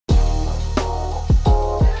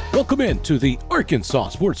Welcome in to the Arkansas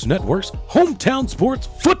Sports Network's Hometown Sports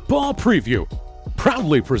Football Preview,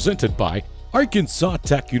 proudly presented by Arkansas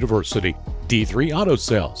Tech University, D3 Auto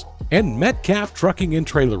Sales, and Metcalf Trucking and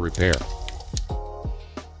Trailer Repair.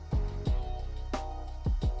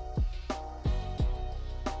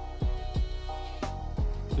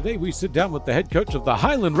 Today we sit down with the head coach of the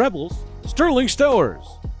Highland Rebels, Sterling Stowers.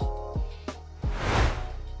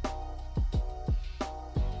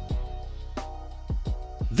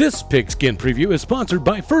 This Pigskin Preview is sponsored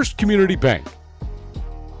by First Community Bank.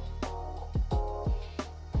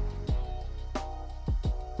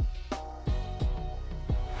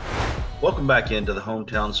 Welcome back into the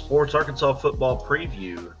Hometown Sports Arkansas Football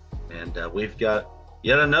Preview. And we've got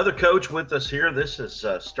yet another coach with us here. This is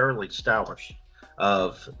Sterling Stowers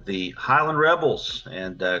of the Highland Rebels.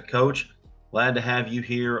 And Coach, glad to have you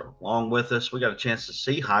here along with us. We got a chance to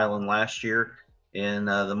see Highland last year in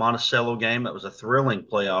the Monticello game. That was a thrilling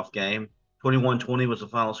playoff game. 21-20 was the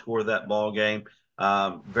final score of that ball game.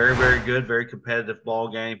 Very, very good, very competitive ball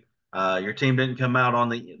game. Your team didn't come out on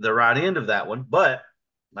the right end of that one, but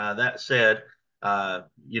that said,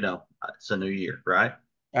 it's a new year, right?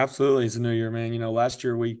 Absolutely, it's a new year, man. Last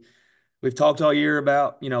year we've talked all year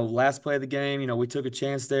about, last play of the game. We took a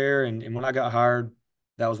chance there, and when I got hired,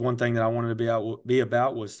 that was one thing that I wanted to be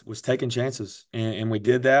about was taking chances, and we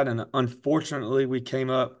did that. And unfortunately, we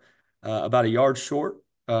came up about a yard short,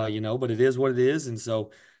 but it is what it is. And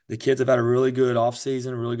so the kids have had a really good off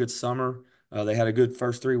season, a really good summer. They had a good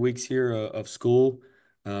first 3 weeks here of school,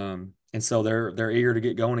 and so they're eager to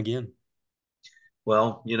get going again.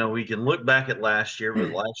 Well, we can look back at last year,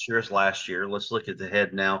 but last year is last year. Let's look at the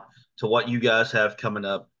head now to what you guys have coming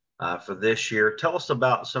up for this year. Tell us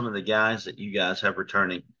about some of the guys that you guys have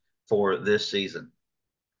returning for this season.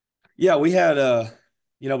 Yeah, we had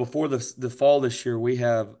before the fall this year, we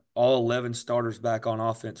have all 11 starters back on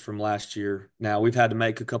offense from last year. Now we've had to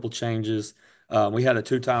make a couple changes. We had a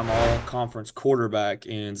two-time all-conference quarterback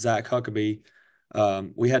in Zach Huckabee.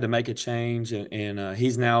 We had to make a change, and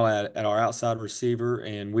he's now at our outside receiver,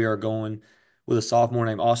 and we are going with a sophomore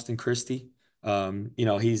named Austin Christie.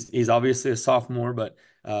 He's obviously a sophomore, but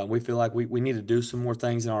we feel like we need to do some more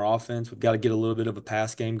things in our offense. We've got to get a little bit of a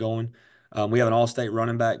pass game going. We have an all-state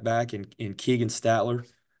running back in Keegan Statler.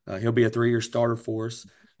 He'll be a 3-year starter for us.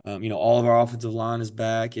 All of our offensive line is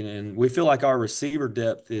back, and we feel like our receiver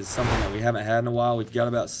depth is something that we haven't had in a while. We've got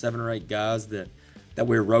about 7 or 8 guys that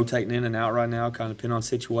we're rotating in and out right now, kind of depending on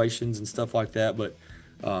situations and stuff like that. But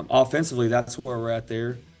offensively, that's where we're at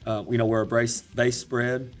there. We're a base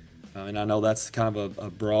spread, and I know that's kind of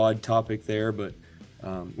a broad topic there, but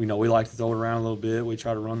we like to throw it around a little bit. We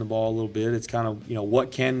try to run the ball a little bit. It's kind of, what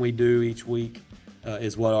can we do each week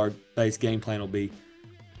is what our base game plan will be.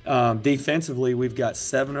 Defensively, we've got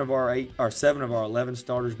 7 of our 11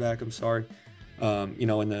 starters back. I'm sorry.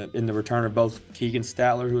 In the return of both Keegan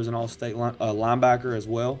Statler, who is an all-state linebacker as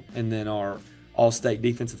well, and then our all-state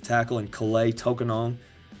defensive tackle and Calais Tokanong.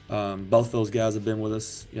 Both those guys have been with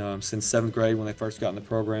us since 7th grade when they first got in the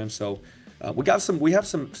program. So we have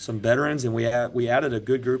some veterans, and we added a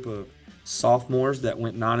good group of sophomores that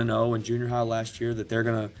went 9-0 in junior high last year that they're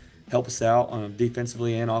going to help us out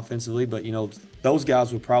defensively and offensively. But those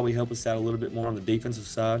guys would probably help us out a little bit more on the defensive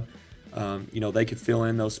side. They could fill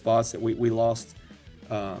in those spots that we lost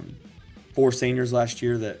 4 seniors last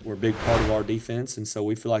year that were a big part of our defense. And so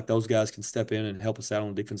we feel like those guys can step in and help us out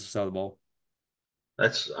on the defensive side of the ball.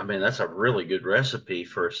 That's a really good recipe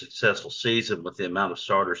for a successful season with the amount of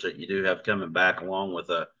starters that you do have coming back, along with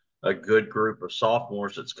a good group of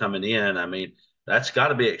sophomores that's coming in. I mean, that's got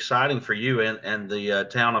to be exciting for you and the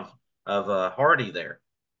town of Hardy there.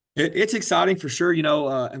 It's exciting for sure.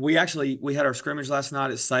 And we had our scrimmage last night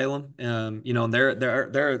at Salem. And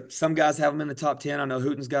there some guys have them in the top 10. I know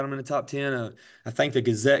Hooten's got them in the top 10. I think the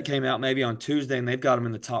Gazette came out maybe on Tuesday, and they've got them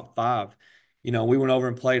in the top 5. We went over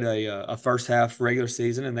and played a first half regular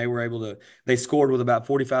season, and they scored with about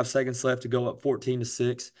 45 seconds left to go up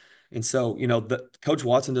 14-6. And so, Coach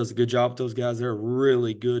Watson does a good job with those guys. They're a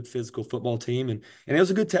really good physical football team, and it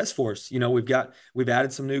was a good test for us. We've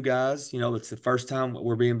added some new guys. It's the first time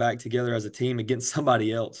we're being back together as a team against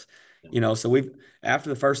somebody else. So after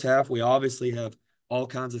the first half, we obviously have all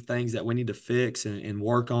kinds of things that we need to fix and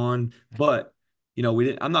work on. But we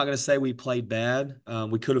didn't. I'm not going to say we played bad.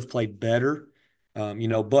 We could have played better.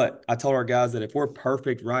 But I told our guys that if we're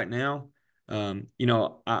perfect right now,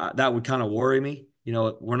 that would kind of worry me.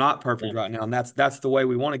 We're not perfect right now, and that's the way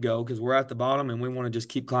we want to go, because we're at the bottom and we want to just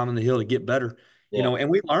keep climbing the hill to get better. And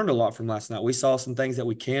we learned a lot from last night. We saw some things that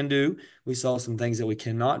we can do. We saw some things that we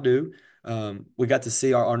cannot do. We got to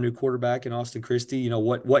see our new quarterback in Austin Christie.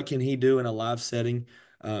 What can he do in a live setting?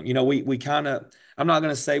 We kind of, I'm not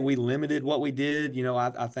going to say we limited what we did.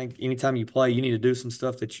 I think anytime you play, you need to do some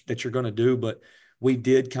stuff that you're going to do, but we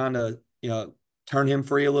did kind of, turn him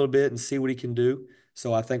free a little bit and see what he can do.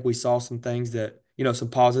 So I think we saw some things that, some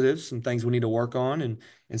positives, some things we need to work on.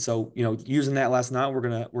 And so, using that last night, we're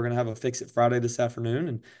gonna have a fix it Friday this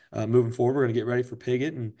afternoon. And moving forward, we're gonna get ready for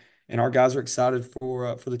Piggott, and our guys are excited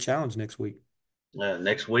for the challenge next week.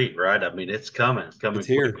 Next week, right? I mean, it's coming It's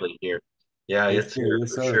here. quickly here. Yeah, It's it's here. here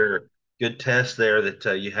Yes, for sir. sure. Good test there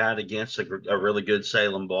that you had against a really good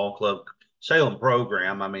Salem ball club, Salem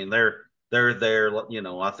program. I mean, they're there.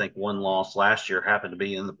 I think one loss last year happened to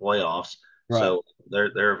be in the playoffs, Right. so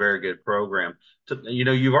they're a very good program.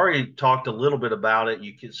 You've already talked a little bit about it.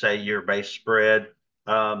 You could say your base spread.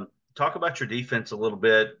 Talk about your defense a little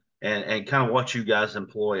bit and kind of what you guys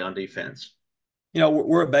employ on defense.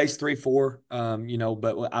 We're a base 3-4,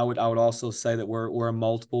 but I would also say that we're a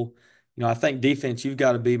multiple. I think defense, you've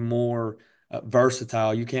got to be more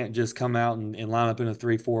versatile. You can't just come out and line up in a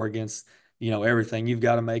 3-4 against, everything. You've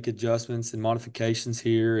got to make adjustments and modifications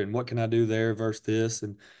here, and what can I do there versus this.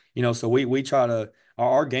 And so we try to,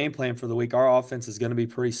 our game plan for the week, our offense is going to be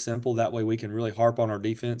pretty simple. That way we can really harp on our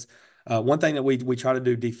defense. One thing that we try to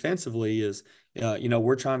do defensively is,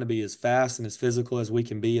 we're trying to be as fast and as physical as we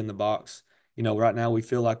can be in the box. Right now we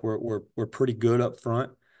feel like we're pretty good up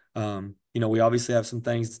front. We obviously have some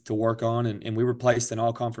things to work on, and we replaced an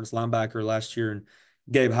all conference linebacker last year, and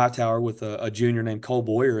Gabe Hightower with a junior named Cole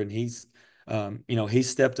Boyer, and he's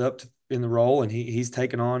stepped up in the role, and he's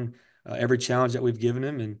taken on every challenge that we've given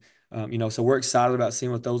him. And so we're excited about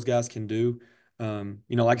seeing what those guys can do.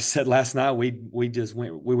 Like I said last night, we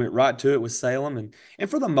went right to it with Salem, and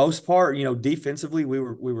for the most part, defensively we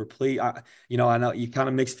were pleased. I know you kind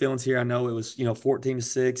of mixed feelings here. I know it was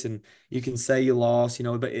 14-6, and you can say you lost,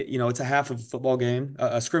 but it's a half of a football game,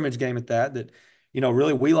 a scrimmage game at that. That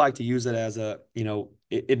really we like to use it as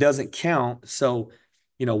it doesn't count. So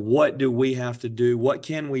what do we have to do? What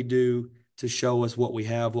can we do to show us what we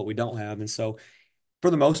have, what we don't have? And so for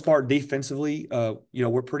the most part, defensively,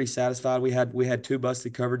 we're pretty satisfied. We had two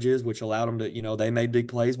busted coverages, which allowed them to, they made big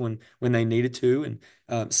plays when they needed to.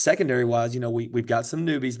 And secondary wise, we've got some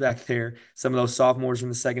newbies back there, some of those sophomores in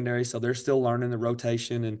the secondary, so they're still learning the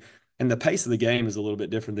rotation, and the pace of the game is a little bit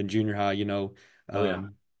different than junior high. Oh yeah.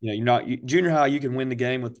 Junior high, you can win the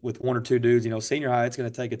game with one or two dudes. Senior high, it's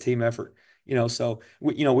going to take a team effort. So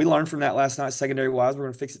we learned from that last night. Secondary wise, we're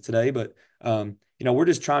going to fix it today, but we're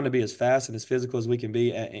just trying to be as fast and as physical as we can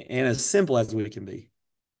be, and as simple as we can be.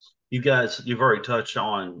 You guys, you've already touched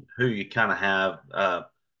on who you kind of have,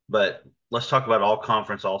 but let's talk about all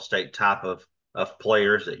conference, all state type of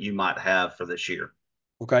players that you might have for this year.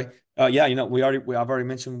 Okay. Yeah, I've already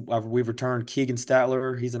mentioned we've returned Keegan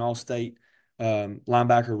Statler. He's an all-state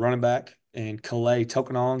linebacker, running back, and Calais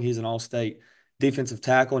Tokenong. He's an all-state defensive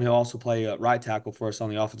tackle, and he'll also play right tackle for us on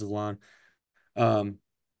the offensive line. Um,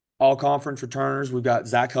 all conference returners. We've got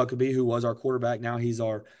Zach Huckabee, who was our quarterback. Now he's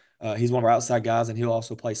one of our outside guys, and he'll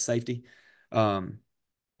also play safety. Um,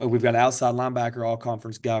 we've got an outside linebacker, all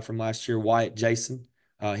conference guy from last year, Wyatt Jason.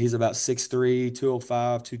 He's about 6'3",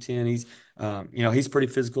 205, 210. He's pretty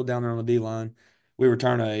physical down there on the D line. We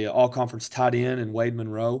return a all conference tight end and Wade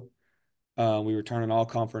Monroe. We return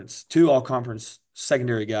two all conference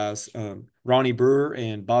secondary guys, Ronnie Brewer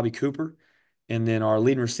and Bobby Cooper. And then our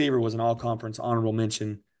leading receiver was an all conference honorable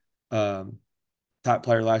mention um, type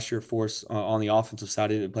player last year for us on the offensive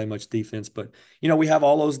side. He didn't play much defense, but we have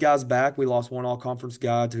all those guys back. We lost one all conference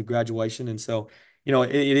guy to graduation, and so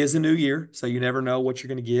it is a new year, so you never know what you're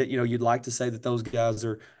going to get. You'd like to say that those guys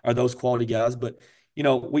are those quality guys, but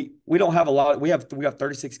we don't have a lot. We got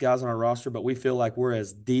 36 guys on our roster, but we feel like we're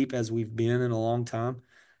as deep as we've been in a long time.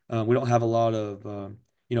 We don't have a lot of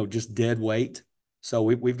just dead weight. So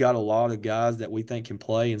we've got a lot of guys that we think can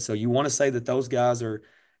play, and so you want to say that those guys are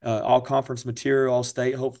all conference material, all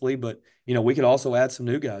state, hopefully. But we could also add some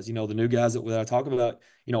new guys. The new guys that I talk about.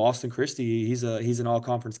 Austin Christie, he's an all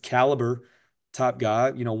conference caliber type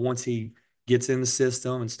guy. Once he gets in the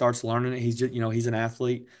system and starts learning it, he's an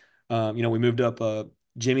athlete. We moved up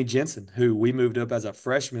Jimmy Jensen, who we moved up as a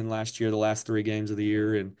freshman last year, the last 3 games of the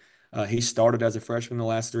year, and he started as a freshman the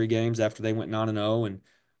last 3 games after they went 9-0,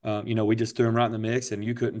 and we just threw him right in the mix, and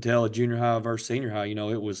you couldn't tell a junior high versus senior high.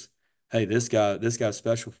 It was, hey, this guy's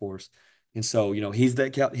special for us. And so, he's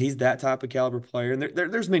that type of caliber player. And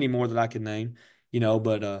there's many more that I can name,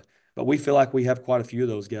 but we feel like we have quite a few of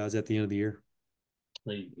those guys at the end of the year.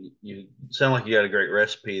 You sound like you got a great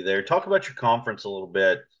recipe there. Talk about your conference a little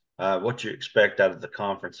bit. What you expect out of the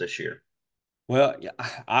conference this year? Well,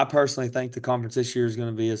 I personally think the conference this year is going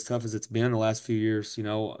to be as tough as it's been the last few years.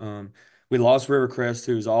 We lost Rivercrest,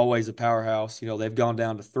 who's always a powerhouse. They've gone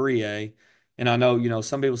down to 3A. And I know,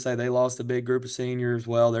 some people say they lost a big group of seniors.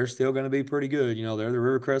 Well, they're still going to be pretty good. They're the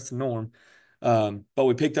Rivercrest and Norm. But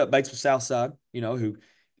we picked up Batesville Southside, who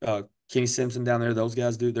Kenny Simpson down there, those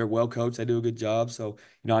guys they're well coached. They do a good job. So,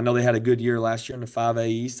 I know they had a good year last year in the 5A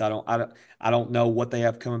East. I don't know what they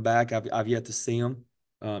have coming back. I've yet to see them.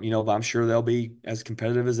 But I'm sure they'll be as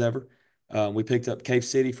competitive as ever. We picked up Cave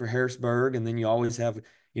City for Harrisburg, and then you always have,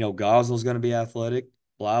 Goslow's going to be athletic.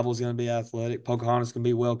 Blytheville's going to be athletic. Pocahontas can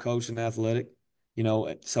be well coached and athletic.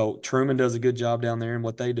 So Truman does a good job down there in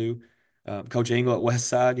what they do. Coach Engel at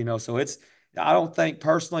Westside, so I don't think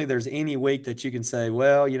personally there's any week that you can say,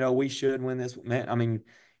 well, we should win this. Man, I mean,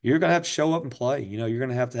 you're going to have to show up and play. You're going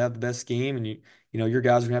to have the best scheme, and your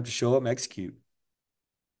guys are going to have to show up and execute.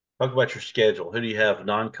 Talk about your schedule. Who do you have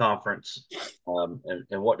non-conference,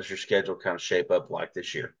 and what does your schedule kind of shape up like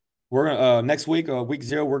this year? We're gonna next week, week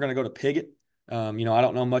 0, we're gonna go to Piggott. I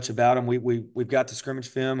don't know much about them. We've got the scrimmage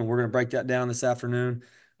film, and we're gonna break that down this afternoon.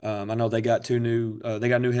 I know they got they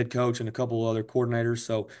got a new head coach and a couple other coordinators,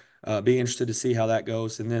 so be interested to see how that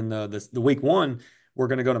goes. And then the week 1, we're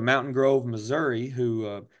gonna go to Mountain Grove, Missouri,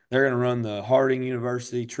 who they're gonna run the Harding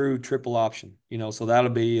University True Triple Option. So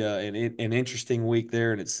that'll be an interesting week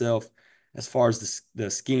there in itself as far as the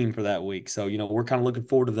scheme for that week. So we're kind of looking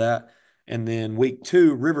forward to that. And then week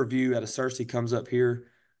 2, Riverview out of Searcy comes up here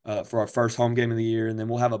for our first home game of the year, and then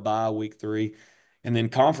we'll have a bye week 3. And then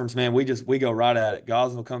conference, man, we go right at it.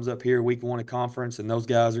 Gosnell comes up here week 1 of conference, and those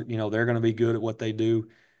guys are, they're going to be good at what they do.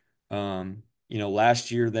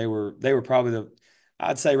 Last year they were probably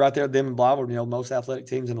I'd say right there, them and Blytheville, most athletic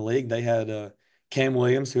teams in the league. They had Cam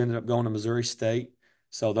Williams, who ended up going to Missouri State.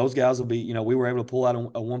 So those guys will be, we were able to pull out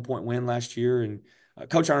a 1-point win last year, and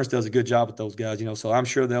Coach Ernest does a good job with those guys, so I'm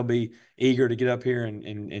sure they'll be eager to get up here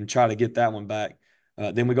and try to get that one back.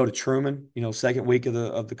 Then we go to Truman, second week of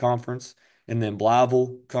the conference, and then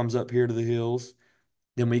Blytheville comes up here to the hills.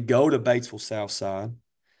 Then we go to Batesville Southside,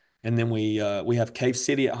 and then we have Cave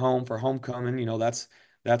City at home for homecoming. That's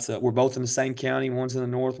we're both in the same county. One's in the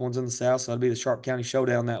north, one's in the south, so that'll be the Sharp County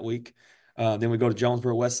Showdown that week. Then we go to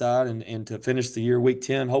Jonesboro Westside, and to finish the year, week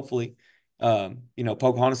 10, hopefully.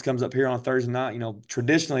 Pocahontas comes up here on Thursday night.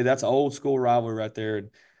 Traditionally that's an old school rivalry right there.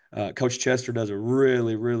 And Coach Chester does a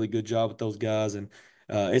really, really good job with those guys. And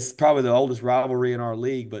it's probably the oldest rivalry in our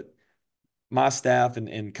league, but my staff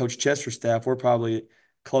and Coach Chester's staff, we're probably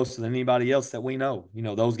closer than anybody else that we know.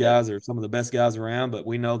 Those guys are some of the best guys around, but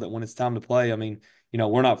we know that when it's time to play, I mean,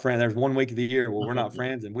 we're not friends. There's one week of the year where we're not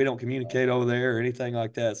friends and we don't communicate over there or anything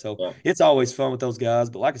like that. So it's always fun with those guys.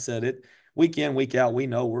 But like I said, week in, week out, we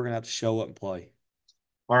know we're going to have to show up and play.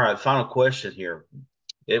 All right, final question here.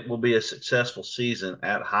 It will be a successful season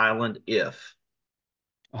at Highland if?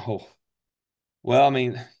 Oh, well, I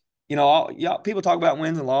mean, people talk about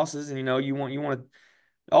wins and losses, and, you want to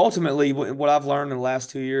ultimately what I've learned in the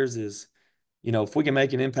last 2 years is, if we can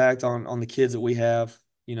make an impact on the kids that we have,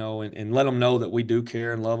 and let them know that we do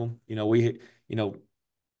care and love them.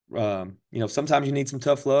 Sometimes you need some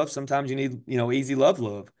tough love. Sometimes you need, easy love.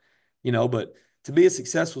 But to be a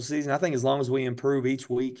successful season, I think as long as we improve each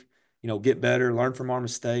week, get better, learn from our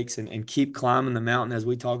mistakes, and keep climbing the mountain as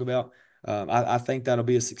we talk about, I think that'll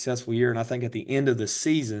be a successful year. And I think at the end of the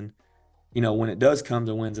season, when it does come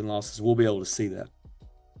to wins and losses, we'll be able to see that.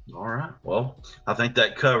 All right. Well, I think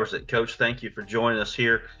that covers it. Coach, thank you for joining us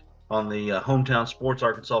here on the Hometown Sports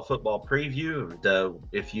Arkansas Football Preview. And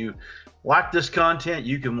if you like this content,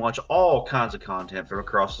 you can watch all kinds of content from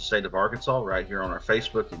across the state of Arkansas right here on our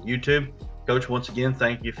Facebook and YouTube. Coach, once again,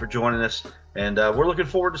 thank you for joining us, and we're looking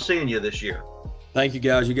forward to seeing you this year. Thank you,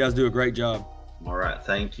 guys. You guys do a great job. All right.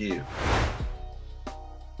 Thank you.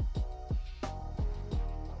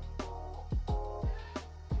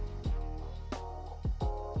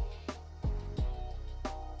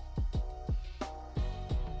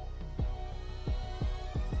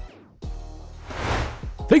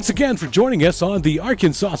 Thanks again for joining us on the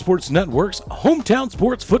Arkansas Sports Network's Hometown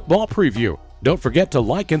Sports Football Preview. Don't forget to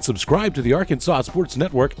like and subscribe to the Arkansas Sports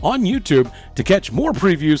Network on YouTube to catch more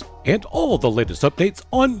previews and all the latest updates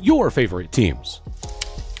on your favorite teams.